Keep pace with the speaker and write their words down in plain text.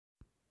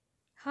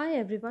Hi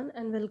everyone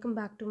and welcome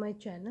back to my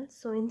channel.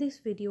 So in this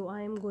video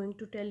I am going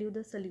to tell you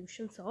the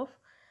solutions of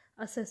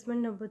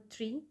assessment number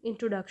 3,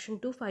 Introduction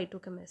to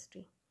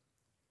Phytochemistry.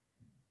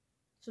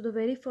 So the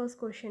very first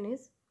question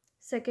is,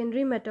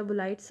 secondary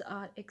metabolites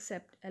are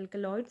except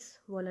alkaloids,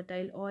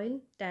 volatile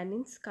oil,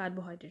 tannins,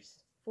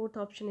 carbohydrates. Fourth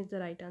option is the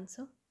right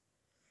answer.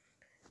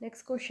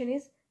 Next question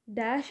is,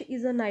 dash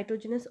is a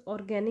nitrogenous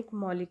organic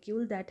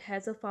molecule that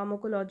has a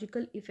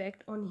pharmacological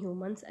effect on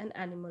humans and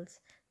animals.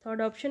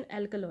 Third option,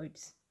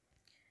 alkaloids.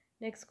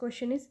 Next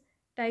question is,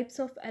 types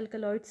of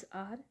alkaloids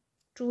are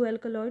true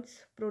alkaloids,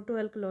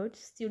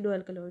 protoalkaloids,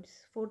 pseudoalkaloids.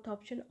 Fourth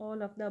option,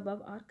 all of the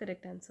above are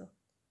correct answer.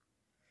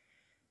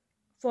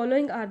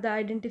 Following are the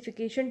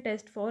identification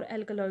test for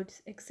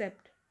alkaloids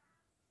except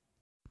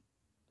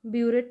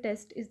Burette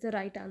test is the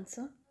right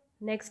answer.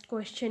 Next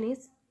question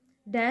is,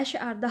 dash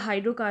are the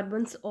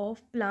hydrocarbons of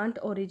plant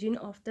origin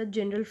of the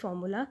general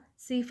formula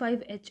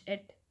C5H8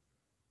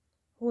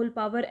 whole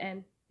power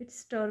n.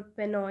 It's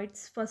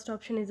terpenoids. First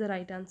option is the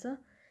right answer.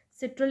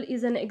 Citral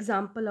is an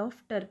example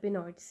of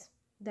terpenoids.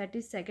 That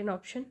is second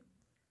option.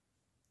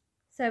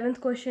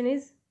 Seventh question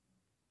is,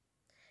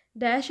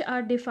 dash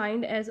are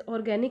defined as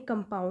organic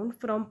compound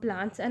from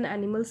plants and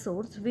animal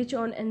source which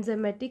on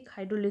enzymatic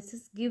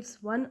hydrolysis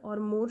gives one or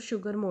more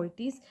sugar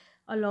moieties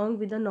along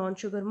with a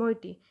non-sugar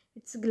moiety.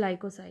 It's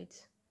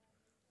glycosides.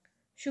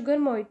 Sugar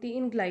moiety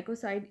in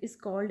glycoside is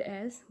called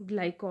as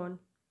glycon.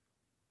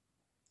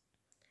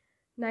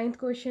 Ninth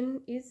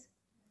question is,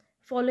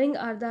 following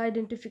are the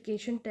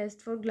identification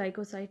tests for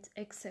glycosides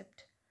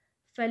except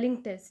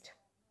Fehling test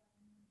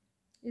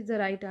is the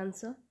right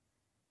answer.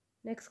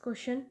 Next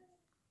question,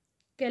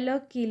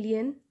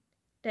 Keller-Killian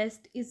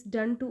test is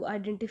done to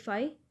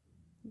identify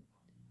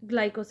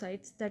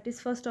glycosides. That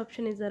is first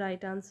option is the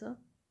right answer.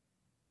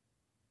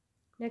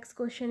 Next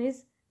question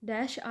is,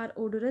 dash are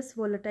odorous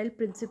volatile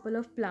principle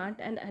of plant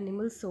and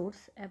animal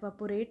source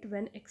evaporate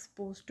when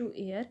exposed to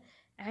air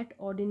at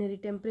ordinary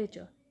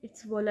temperature.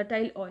 It's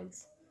volatile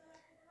oils.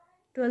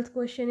 12th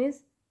question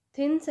is,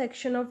 thin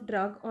section of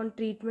drug on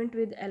treatment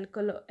with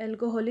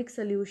alcoholic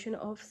solution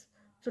of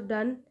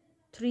Sudan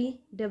 3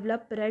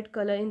 develop red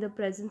color in the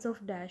presence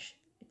of dash.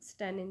 It's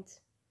tannins.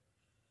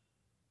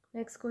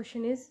 Next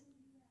question is,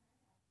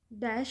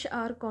 dash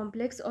are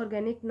complex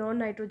organic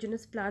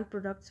non-nitrogenous plant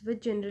products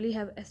which generally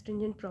have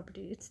astringent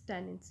property. It's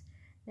tannins.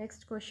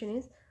 Next question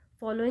is,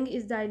 following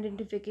is the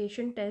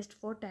identification test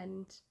for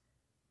tannins.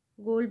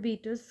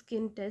 Goldbeater's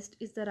skin test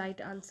is the right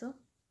answer.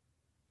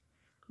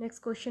 Next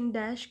question,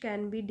 dash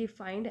can be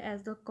defined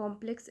as the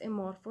complex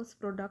amorphous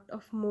product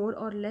of more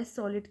or less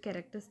solid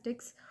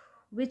characteristics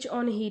which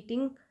on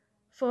heating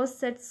first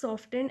set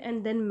soften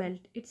and then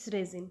melt. It's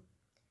resin.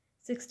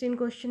 16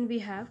 question we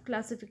have,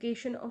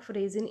 classification of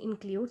resin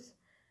includes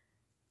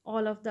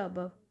all of the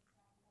above.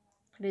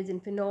 Resin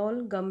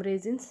phenol, gum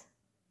resins,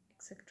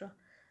 etc.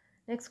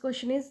 Next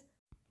question is,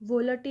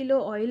 volatile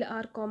oil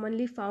are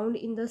commonly found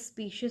in the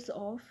species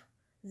of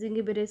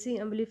Zingiberaceae,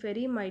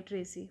 umbelliferae,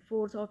 miteraceae.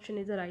 Fourth option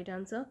is the right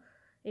answer.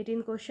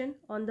 18th question,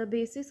 on the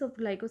basis of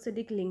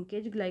glycosidic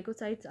linkage,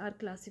 glycosides are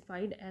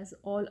classified as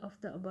all of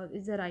the above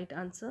is the right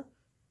answer.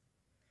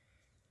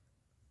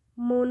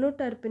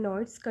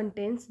 Monoterpenoids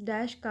contains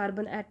dash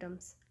carbon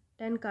atoms,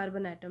 10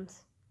 carbon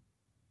atoms.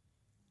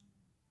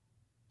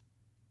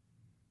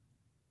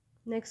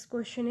 Next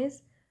question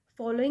is,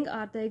 following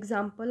are the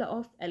example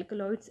of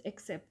alkaloids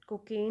except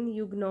cocaine,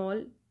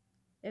 eugenol,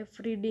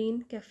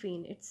 ephedrine,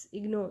 caffeine. It's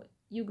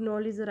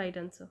eugenol is the right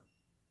answer.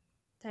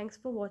 Thanks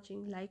for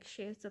watching. Like,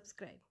 share,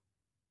 subscribe.